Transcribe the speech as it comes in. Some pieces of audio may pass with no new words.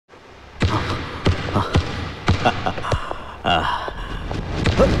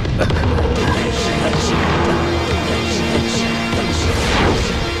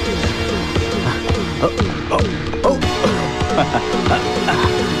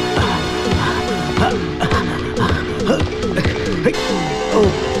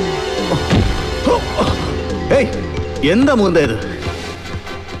എന്താ മുകുന്ദേത്?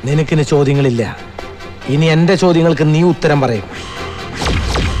 നിനക്കിന് ചോദ്യങ്ങളില്ല. ഇനി എന്റെ ചോദ്യങ്ങൾക്ക് നീ ഉത്തരം പറയും.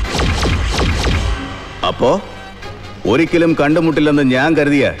 അപ്പോ ഒരിക്കലും കണ്ടുമുട്ടില്ലെന്ന് ഞാൻ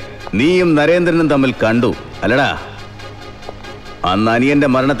കരുതിയ നീയും നരേന്ദ്രനും തമ്മിൽ കണ്ടു അല്ലടാ? അന്ന് അനിയന്റെ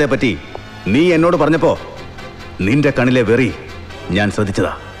മരണത്തെ പറ്റി നീ എന്നോട് പറഞ്ഞപ്പോ നിന്റെ കണ്ണിലെ വെറി ഞാൻ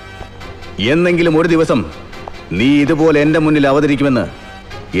ശ്രദ്ധിച്ചതാ. എന്നെങ്കിലും ഒരു ദിവസം നീ ഇതുപോലെ എന്റെ മുന്നിൽ അവതരിക്കുമെന്ന്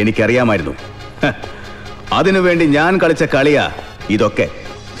എനിക്കറിയാമായിരുന്നു. അതിനുവേണ്ടി ഞാൻ കളിച്ച കളിയാ ഇതൊക്കെ.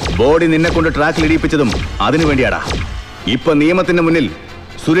 ബോഡി നിന്നെ കൊണ്ട് ട്രാക്കിൽ ഇടിപ്പിച്ചതും അതിനു വേണ്ടിയാടാ. ഇപ്പൊ നിയമത്തിന്റെ മുന്നിൽ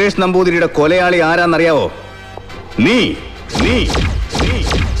സുരേഷ് നമ്പൂതിരിയുടെ കൊലയാളി ആരാന്നറിയാവോ? നീ നീ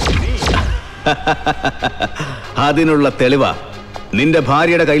അതിനുള്ള തെളിവാ നിന്റെ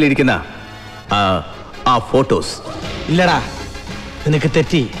ഭാര്യയുടെ കയ്യിലിരിക്കുന്ന ആ ഫോട്ടോസ്. ഇല്ലടാ, നിനക്ക്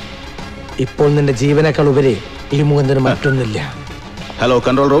തെറ്റി. ഇപ്പോൾ നിന്റെ ജീവനേക്കാൾ ഉപരി ഈ മുകുന്ദന് മറ്റൊന്നില്ല. Hello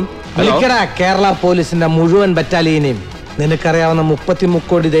control room. വിളിക്കടാ കേരള പോലീസിന്റെ മുഴുവൻ ബറ്റാലിയനെയും. നിനക്കറിയാവുന്ന 33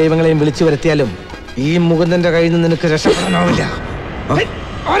 കോടി ദൈവങ്ങളെയും വിളിച്ചു വരുത്തിയാലും ഈ മുകുന്ദന്റെ കയ്യിൽ നിന്ന് നിനക്ക് രക്ഷപ്പെടാനാവില്ല.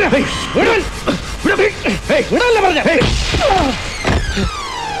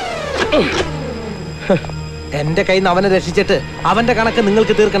 എന്റെ കയ്യിൽ നിന്ന് അവനെ രക്ഷിച്ചിട്ട് അവന്റെ കണക്ക്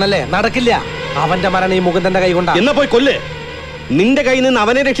നിങ്ങൾക്ക് തീർക്കണല്ലേ? നടക്കില്ല. അവന്റെ മരണം ഈ മുകുന്ദന്റെ കൈ കൊണ്ടാ. എന്നാ പോയി കൊല്ല്. നിന്റെ കയ്യിൽ നിന്ന്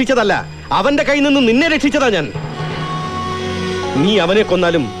അവനെ രക്ഷിച്ചതല്ല, അവന്റെ കയ്യിൽ നിന്ന് നിന്നെ രക്ഷിച്ചതാ ഞാൻ. നീ അവനെ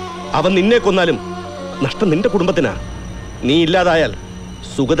കൊന്നാലും അവൻ നിന്നെ കൊന്നാലും നഷ്ടം നിന്റെ കുടുംബത്തിനാ. നീ ഇല്ലാതായാൽ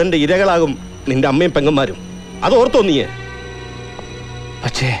സുഗതന്റെ ഇരകളാകും നിന്റെ അമ്മയും പെങ്ങന്മാരും. അത് ഓർത്തോ നീയെ?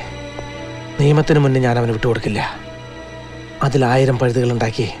 പക്ഷേ നിയമത്തിന് മുന്നേ ഞാൻ അവന് വിട്ടുകൊടുക്കില്ല. അതിൽ 1000 പഴുതുകൾ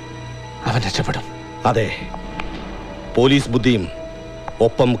ഉണ്ടാക്കി അവൻ രക്ഷപ്പെടും. അതെ, പോലീസ് ബുദ്ധിയും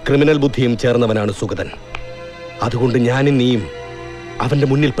ഒപ്പം ക്രിമിനൽ ബുദ്ധിയും ചേർന്നവനാണ് സുഗതൻ. അതുകൊണ്ട് ഞാനും നീയും അവന്റെ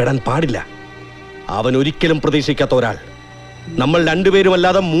മുന്നിൽ പെടാൻ പാടില്ല. അവൻ ഒരിക്കലും പ്രതീക്ഷിക്കാത്ത ഒരാൾ, നമ്മൾ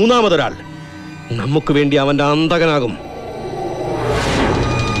രണ്ടുപേരുമല്ലാതെ മൂന്നാമതൊരാൾ നമുക്ക് വേണ്ടി അവന്റെ അന്തകനാകും.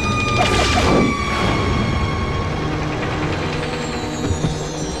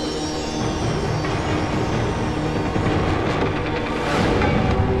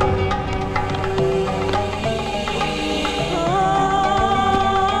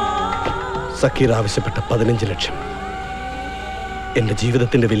 സക്കീർ ആവശ്യപ്പെട്ട 15 ലക്ഷം എന്റെ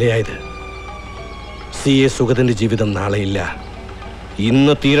ജീവിതത്തിന്റെ വിലയായത്. CA സുഗതന്റെ ജീവിതം നാളെയില്ല,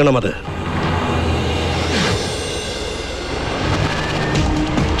 ഇന്ന് തീരണമത്.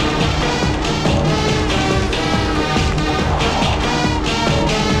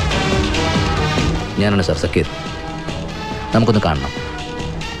 ഞാനാണ് സാർ സക്കീർ. നമുക്കൊന്ന് കാണണം,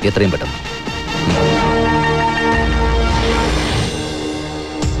 എത്രയും പെട്ടെന്ന്.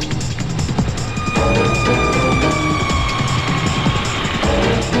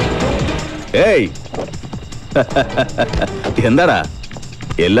 ഏയ് എന്താടാ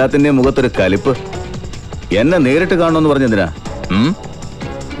എല്ലാത്തിന്റെയും മുഖത്തൊരു കലിപ്പ്? എന്നെ നേരിട്ട് കാണണമെന്ന് പറഞ്ഞെന്തിനാ?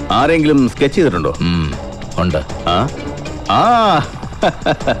 ആരെങ്കിലും സ്കെച്ച് ചെയ്തിട്ടുണ്ടോ? ഉണ്ട്.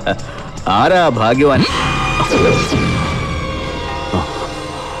 ആരാ ഭാഗ്യവാൻ?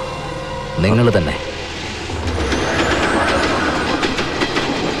 നിങ്ങൾ തന്നെ.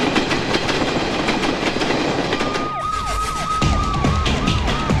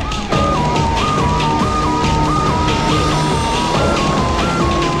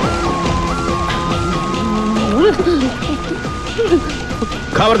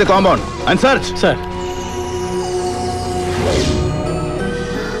 Cover the compound and search. Sir.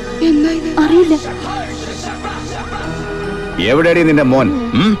 അറിയില്ല. എവിടെയാടി നിന്റെ മോൻ?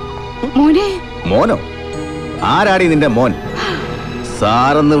 മോനെ. മോനോ? ആരാടി നിന്റെ മോൻ?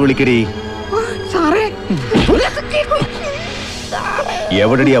 സാറെന്ന് വിളിക്കടി. സാറേ.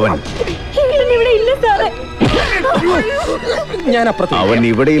 എവിടെടി അവൻ? ഇവിടെ ഇല്ല സാറേ. അവൻ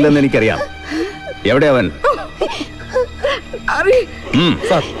ഇവിടെ ഇല്ലെന്ന് എനിക്കറിയാം. എവിടെ അവൻ?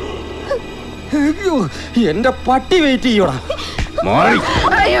 എന്റെ പട്ടി വെയിറ്റ് ചെയ്യോടാ. മാറി.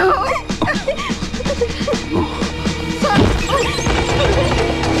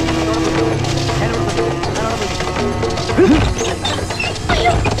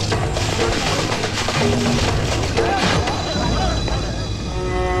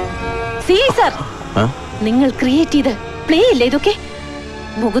 നിങ്ങൾ ക്രിയേറ്റ് ചെയ്ത് പ്ലേ ഇല്ലേ ഇതൊക്കെ?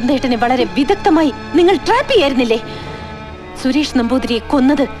 മുകുന്ദേട്ടനെ വളരെ വിദഗ്ധമായി നിങ്ങൾ ട്രാപ്പ് ചെയ്യായിരുന്നില്ലേ? സുരേഷ് നമ്പൂതിരിയെ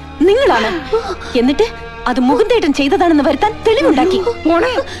കൊന്നത് നിങ്ങളാണ്. എന്നിട്ട് അത് മുകുന്ദേട്ടൻ ചെയ്തതാണെന്ന് വരുത്താൻ തെളിവുണ്ടാക്കി.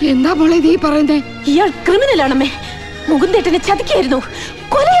 എന്താ മോളെ നീ പറയുന്നേ? ഇയാൾ ക്രിമിനലാണമ്മേ. മുകുന്ദേട്ടനെ ചതിക്കായിരുന്നു.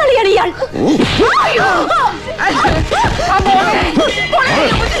 കൊലയാളിയാണ് ഇയാൾ.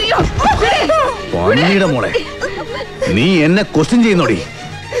 മോളെ, നീ എന്നെ ക്വസ്റ്റ്യൻ ചെയ്യുന്നോടി?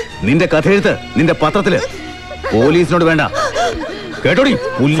 നിന്റെ കഥയെഴുത്ത് നിന്റെ പത്രത്തില് പോലീസിനോട് വേണ്ട കേട്ടോടി.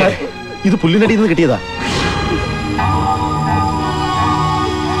 ഇത് പുല്ലിനടിയിൽ നിന്ന് കിട്ടിയതാ.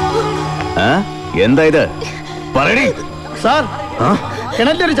 എന്താ ഇത്? പറയടി. സാർ,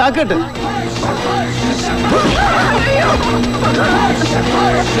 കിണറ്റിലൊരു ചാക്കിട്ട്.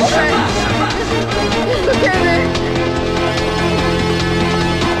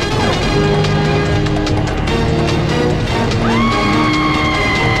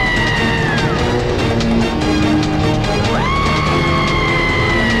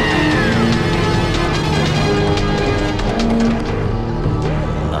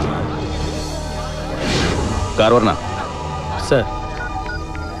 കാർ വരണ sir.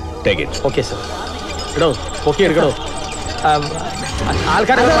 Take it. Okay sir. എടോ പൊക്കി എടുക്കണോ?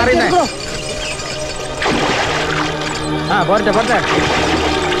 ആൾക്കാരെ പറയുന്നേ. പോരട്ടെ പോരട്ടെ.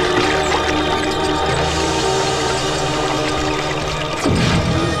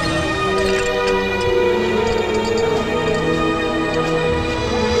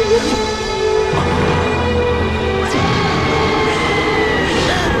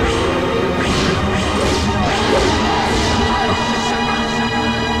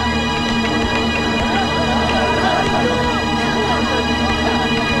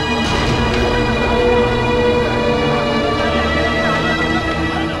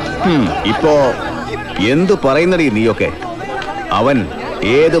 ഇപ്പോ എന്തു പറയുന്നടി നീയൊക്കെ? അവൻ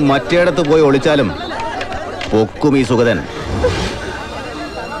ഏത് മറ്റേടത്ത് പോയി ഒളിച്ചാലും പൊക്കും ഈ സുഗതൻ.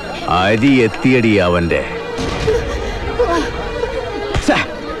 അരി എത്തിയടി അവന്റെ.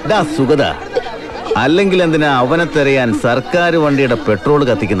 സുഗത, അല്ലെങ്കിൽ എന്തിനാ അവനെ തെരയാൻ സർക്കാർ വണ്ടിയുടെ പെട്രോൾ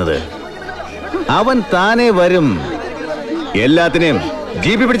കത്തിക്കുന്നത്? അവൻ താനേ വരും. എല്ലാത്തിനെയും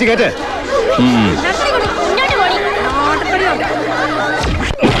ജീപ്പി പിടിച്ച് കയറ്റ്.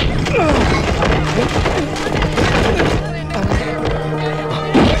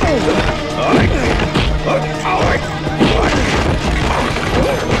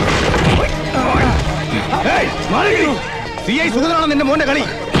 സുഗതനാണ് നിന്റെ മോന്റെ കളി.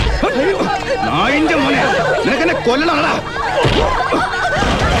 നായിന്റെ മോനെ, നിനക്കെന്നെ കൊല്ലണടാ.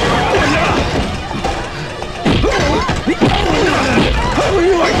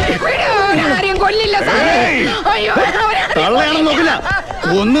 തള്ളയാണെന്ന് നോക്കില്ല,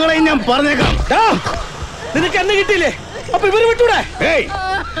 ഒന്നുകളെയും ഞാൻ പറഞ്ഞേക്കാം. നിനക്ക് എന്നെ കിട്ടിയില്ലേ? അപ്പൊ ഇവര് വിട്ടൂടെ?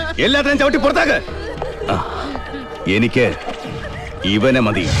 എല്ലാത്തിനും ചവിട്ടി പുറത്താക്ക്. എനിക്ക് ഇവനെ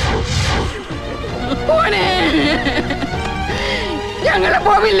മതി. ഞങ്ങള്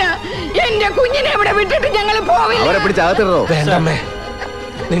പോവില്ല. എന്റെ കുഞ്ഞിനെ ഇവിടെ വിട്ടിട്ട് ഞങ്ങള് പോവില്ല. അവരെ പിടിച്ചകത്തിടോ. വേണ്ടമ്മേ,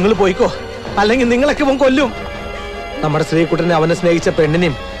 നിങ്ങൾ പോയിക്കോ, അല്ലെങ്കിൽ നിങ്ങളൊക്കെ ഇവൻ കൊല്ലും. നമ്മുടെ ശ്രീകുട്ടനെ അവനെ സ്നേഹിച്ച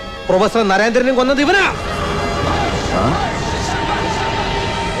പെണ്ണിനെയും പ്രൊഫസർ നരേന്ദ്രനെയും കൊന്നത് ഇവനാ.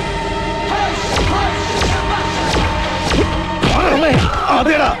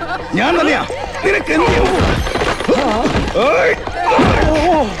 അതേടാ, ഞാൻ തന്നെയാ. നിനക്ക്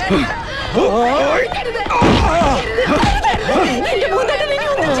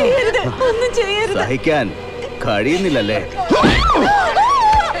സഹിക്കാൻ കഴിയുന്നില്ലല്ലേ?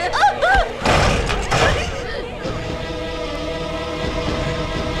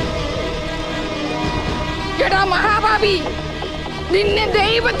 എടാ മഹാഭാവി, നിന്നെ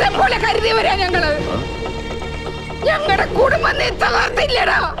ദൈവത്തെ പോലെ കരുതിയവരാ ഞങ്ങള്. ഞങ്ങളുടെ കുടുംബം നീ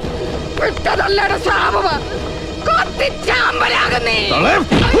തകർത്തില്ലടാ. വിട്ടതല്ലട ശാപവ. കത്തിച്ചാമ്പലാകുന്നേ.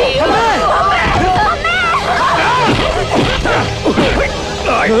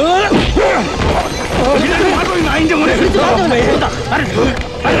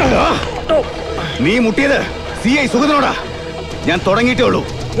 നീ മുട്ടിയത് CI സുഗതനോടാ. ഞാൻ തുടങ്ങിയിട്ടേ ഉള്ളൂ.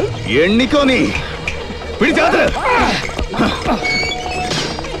 എണ്ണിക്കോ നീ. പിടിച്ചാത്ര.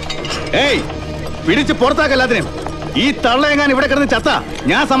 പിടിച്ച് പുറത്താക്കല്ലാത്തിനും. ഈ തള്ളയെങ്ങാൻ ഇവിടെ കിടന്ന് ചത്ത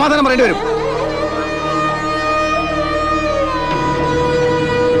ഞാൻ സമാധാനം പറയേണ്ടി വരും.